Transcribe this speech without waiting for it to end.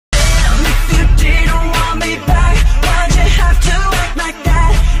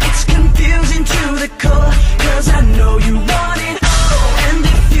'cause I know you want it. And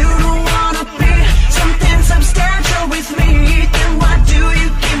if you don't wanna be something substantial with me, then why do you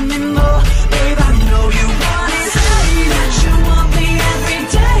give me more? Babe, I know you want it. Say that you want me every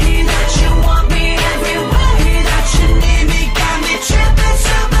day, that you want me every way, that you need me, got me tripping,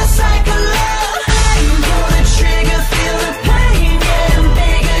 super psycho love. Aim for the trigger, feel the pain, getting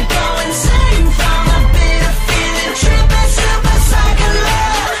bigger, go insane from a bit of feeling, tripping, super psycho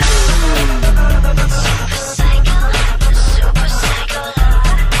love. Super psycho, super psycho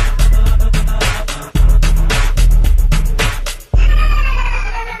love.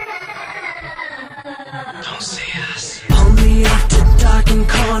 Don't see us. Pull me up to darkened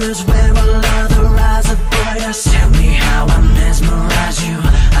corners where all other eyes avoid us. Tell me how I mesmerize you.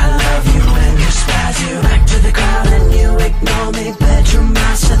 I love you and you spaz you. Back to the crowd and you ignore me. Bedroom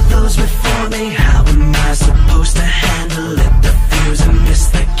master.